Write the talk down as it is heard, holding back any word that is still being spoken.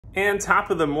And top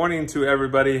of the morning to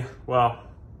everybody. Well,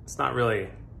 it's not really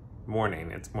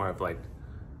morning. It's more of like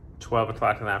 12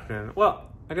 o'clock in the afternoon. Well,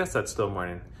 I guess that's still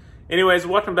morning. Anyways,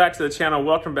 welcome back to the channel.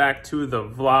 Welcome back to the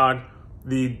vlog,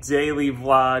 the daily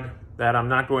vlog that I'm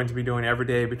not going to be doing every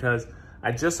day because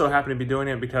I just so happen to be doing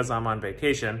it because I'm on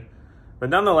vacation. But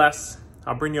nonetheless,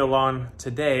 I'll bring you along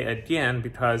today again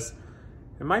because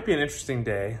it might be an interesting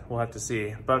day. We'll have to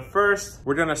see. But first,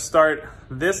 we're gonna start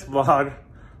this vlog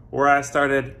where I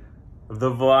started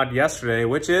the vlog yesterday,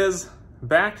 which is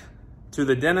back to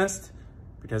the dentist.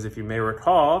 Because if you may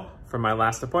recall from my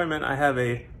last appointment, I have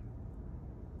a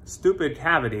stupid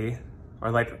cavity,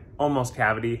 or like almost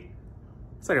cavity.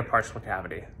 It's like a partial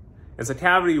cavity. It's a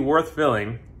cavity worth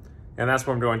filling, and that's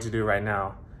what I'm going to do right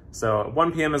now. So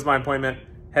 1 p.m. is my appointment,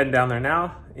 heading down there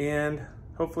now, and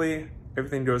hopefully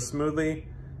everything goes smoothly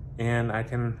and I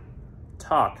can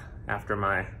talk after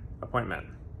my appointment.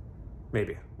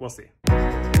 Maybe, we'll see.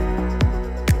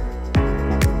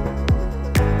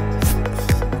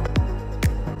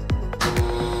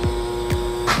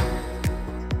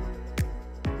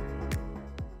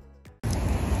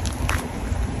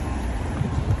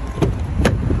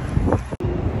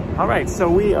 All right,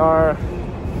 so we are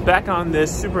back on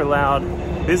this super loud,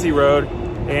 busy road,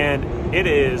 and it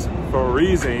is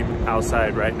freezing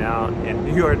outside right now in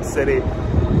New York City.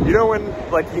 You know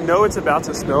when, like, you know it's about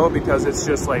to snow because it's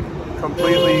just like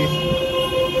completely,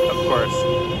 of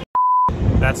course,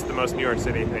 that's the most New York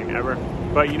City thing ever.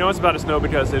 But you know it's about to snow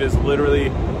because it is literally,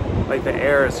 like, the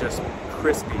air is just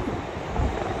crispy.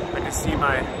 I can see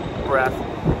my breath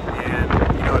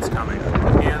and you know it's coming.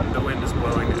 And the wind is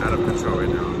blowing out of control right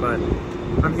now. But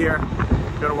I'm here,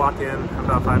 gonna walk in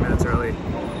about 5 minutes early.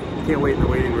 Can't wait in the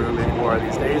waiting room anymore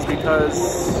these days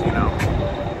because, you know,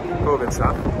 COVID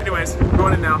stuff. Anyways, I'm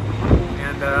going in now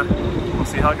and we'll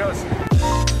see how it goes.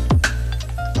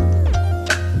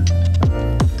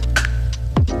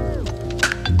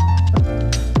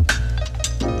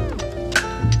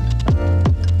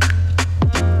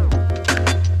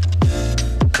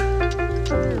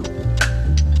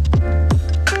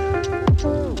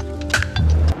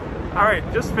 All right,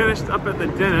 just finished up at the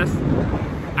dentist.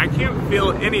 I can't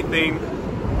feel anything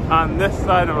on this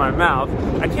side of my mouth.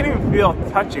 I can't even feel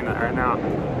touching it right now,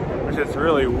 which is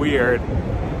really weird.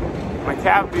 My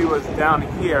cavity was down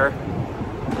here,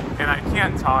 and I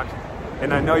can't talk,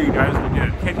 and I know you guys will get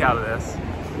a kick out of this,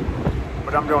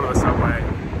 but I'm going to the subway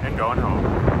and going home.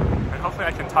 And hopefully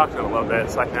I can talk to it a little bit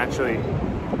so I can actually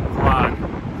vlog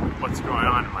what's going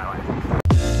on in my life.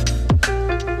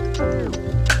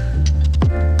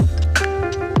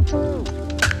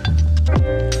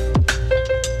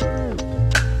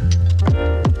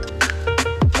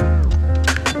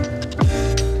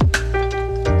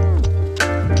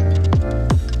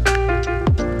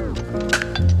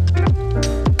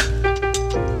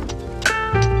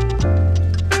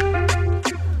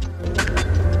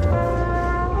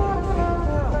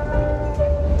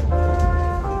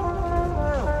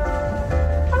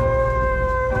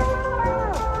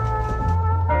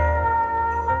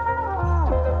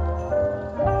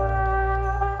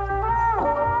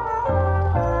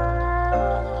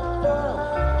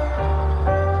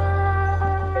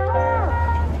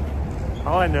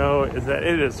 All I know is that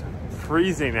it is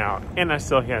freezing out and I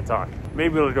still can't talk.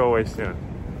 Maybe it'll go away soon.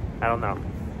 I don't know.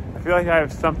 I feel like I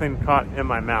have something caught in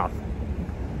my mouth,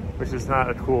 which is not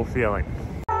a cool feeling.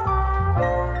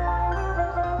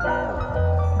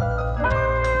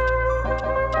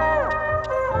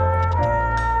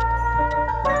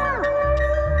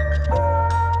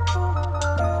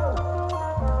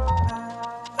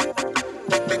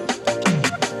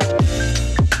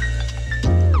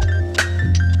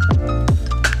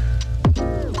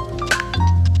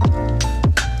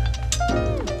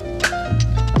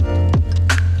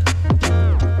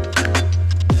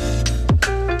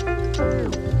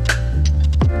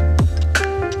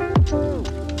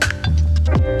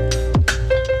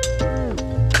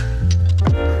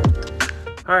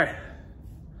 All right,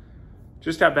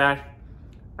 just got back.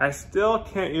 I still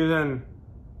can't even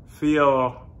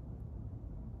feel,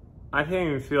 I can't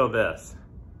even feel this.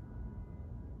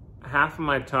 Half of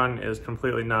my tongue is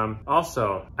completely numb.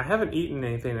 Also, I haven't eaten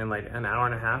anything in like an hour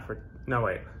and a half or, no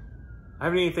wait. I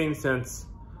haven't eaten anything since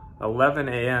 11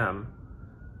 a.m.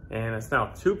 and it's now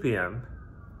 2 p.m.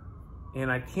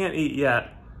 and I can't eat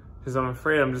yet because I'm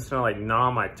afraid I'm just gonna like gnaw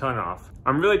my tongue off.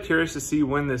 I'm really curious to see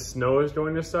when this snow is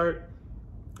going to start.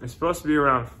 It's supposed to be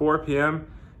around 4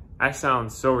 p.m. I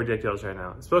sound so ridiculous right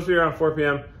now. It's supposed to be around 4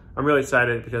 p.m. I'm really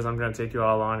excited because I'm gonna take you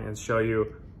all along and show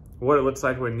you what it looks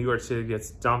like when New York City gets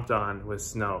dumped on with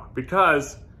snow,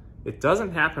 because it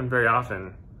doesn't happen very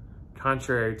often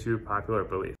contrary to popular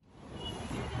belief.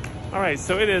 All right,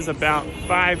 so it is about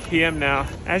 5 p.m. now.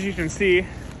 As you can see,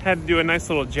 had to do a nice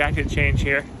little jacket change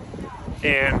here.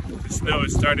 And the snow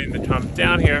is starting to come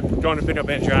down here. Going to pick up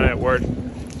Adriana at work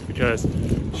because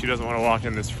she doesn't want to walk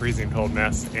in this freezing cold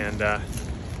mess, and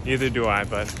neither do I.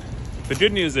 But the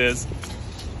good news is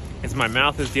my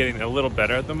mouth is getting a little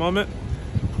better at the moment,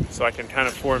 so I can kind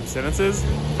of form sentences,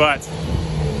 but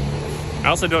I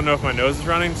also don't know if my nose is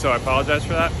running, so I apologize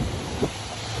for that.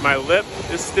 My lip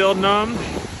is still numb.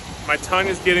 My tongue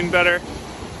is getting better,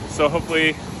 so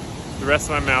hopefully the rest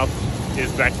of my mouth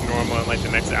is back to normal in like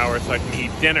the next hour so I can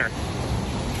eat dinner.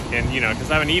 And you know, because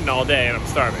I haven't eaten all day and I'm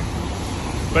starving.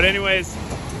 But anyways,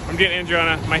 I'm getting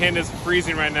Adriana. My hand is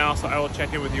freezing right now, so I will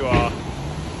check in with you all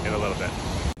in a little bit.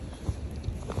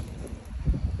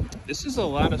 This is a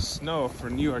lot of snow for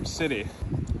New York City.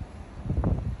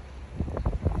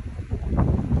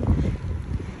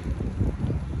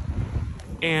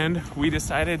 And we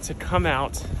decided to come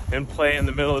out and play in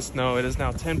the middle of snow. It is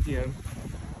now 10 p.m.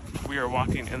 We are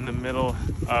walking in the middle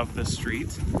of the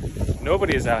street.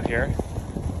 Nobody is out here.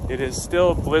 It is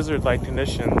still blizzard-like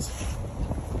conditions,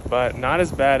 but not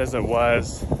as bad as it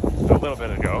was a little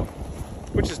bit ago,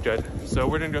 which is good. So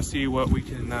we're gonna go see what we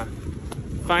can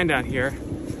find out here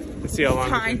and see how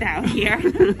long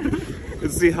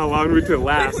let's see how long we can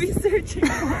last. What are we searching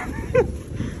for?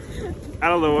 I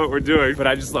don't know what we're doing, but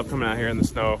I just love coming out here in the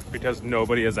snow because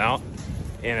nobody is out,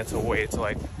 and it's a way to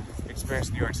like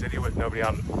experience New York City with nobody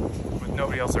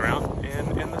else around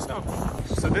and in the snow.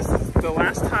 So this is the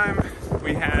last time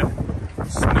we had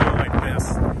snow like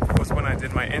this was when I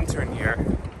did my intern year,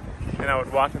 and I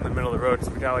would walk in the middle of the road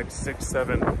because we got like 6,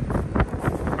 7,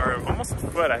 or almost a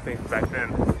foot I think back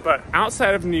then. But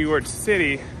outside of New York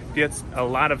City gets a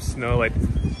lot of snow, like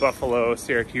Buffalo,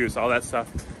 Syracuse, all that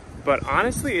stuff. But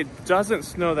honestly, it doesn't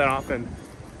snow that often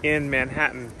in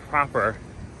Manhattan proper.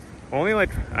 Only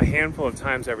like a handful of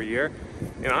times every year.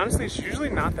 And honestly, it's usually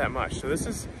not that much. So this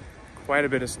is quite a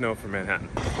bit of snow for Manhattan.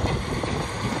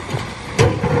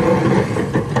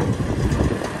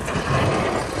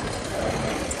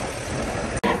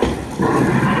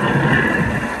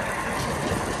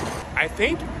 I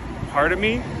think part of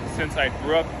me, since I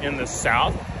grew up in the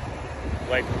South,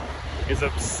 like is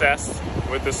obsessed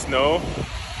with the snow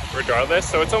regardless.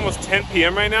 So it's almost 10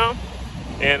 p.m. right now,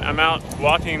 and I'm out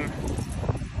walking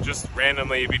just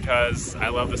randomly because I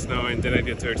love the snow and didn't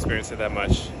get to experience it that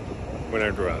much when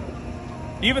I grew up.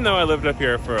 Even though I lived up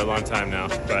here for a long time now,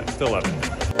 but still love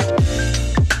it.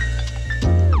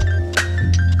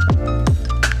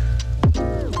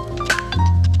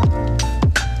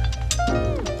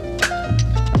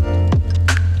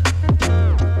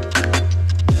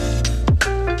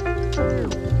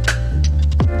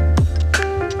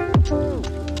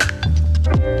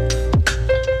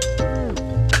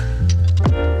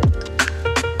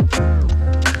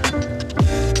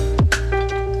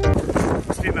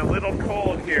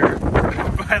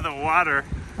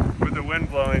 With the wind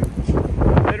blowing.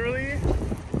 Literally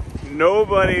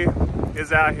nobody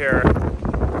is out here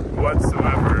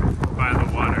whatsoever by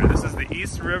the water. This is the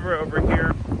East River over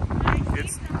here.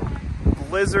 It's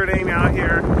blizzarding out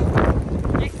here.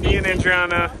 Me and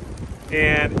Adriana,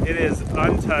 and it is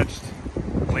untouched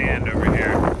land over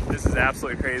here. This is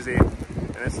absolutely crazy,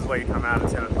 and this is why you come out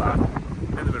at 10 o'clock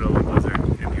in the middle of the blizzard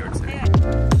in New York City.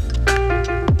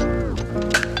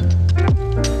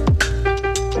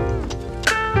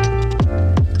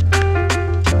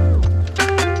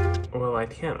 I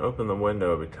can't open the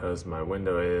window because my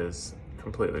window is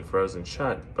completely frozen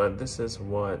shut, but this is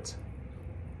what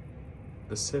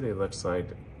the city looks like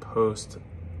post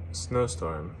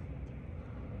snowstorm.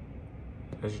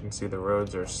 As you can see, the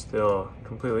roads are still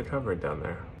completely covered down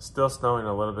there. Still snowing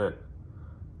a little bit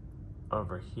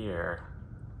over here,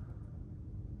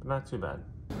 but not too bad.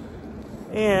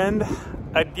 And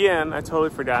again, I totally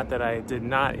forgot that I did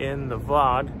not end the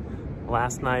vlog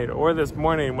last night or this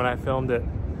morning when I filmed it.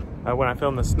 When I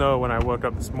filmed the snow when I woke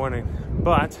up this morning.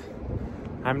 But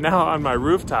I'm now on my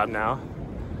rooftop now,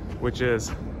 which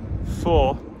is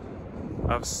full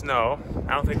of snow.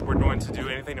 I don't think we're going to do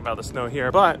anything about the snow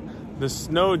here, but the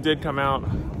snow did come out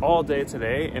all day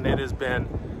today, and it has been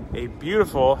a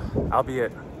beautiful,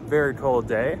 albeit very cold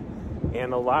day,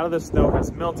 and a lot of the snow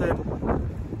has melted.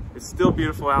 It's still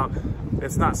beautiful out.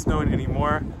 It's not snowing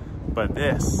anymore, but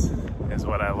this is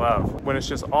what I love. When it's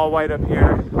just all white up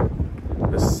here,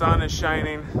 the sun is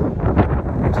shining,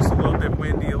 just a little bit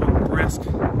windy, a little brisk.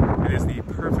 It is the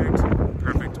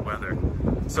perfect weather.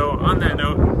 So on that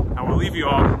note, I will leave you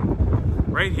all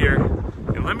right here,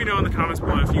 and let me know in the comments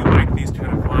below if you like these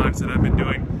kind of vlogs that I've been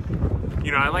doing.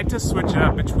 You know, I like to switch it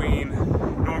up between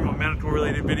normal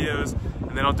related videos,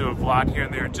 and then I'll do a vlog here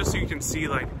and there just so you can see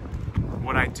like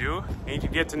what I do, and you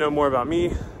can get to know more about me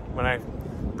when I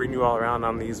bring you all around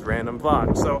on these random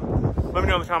vlogs. So let me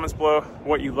know in the comments below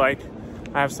what you like.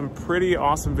 I have some pretty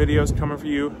awesome videos coming for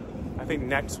you. I think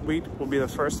next week will be the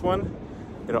first one.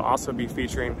 It'll also be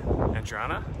featuring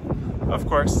Adriana, of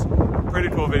course. Pretty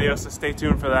cool video, so stay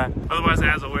tuned for that. Otherwise,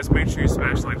 as always, make sure you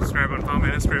smash the like, subscribe button, follow me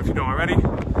on Instagram if you don't already.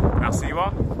 I'll see you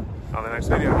all on the next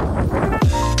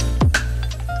video.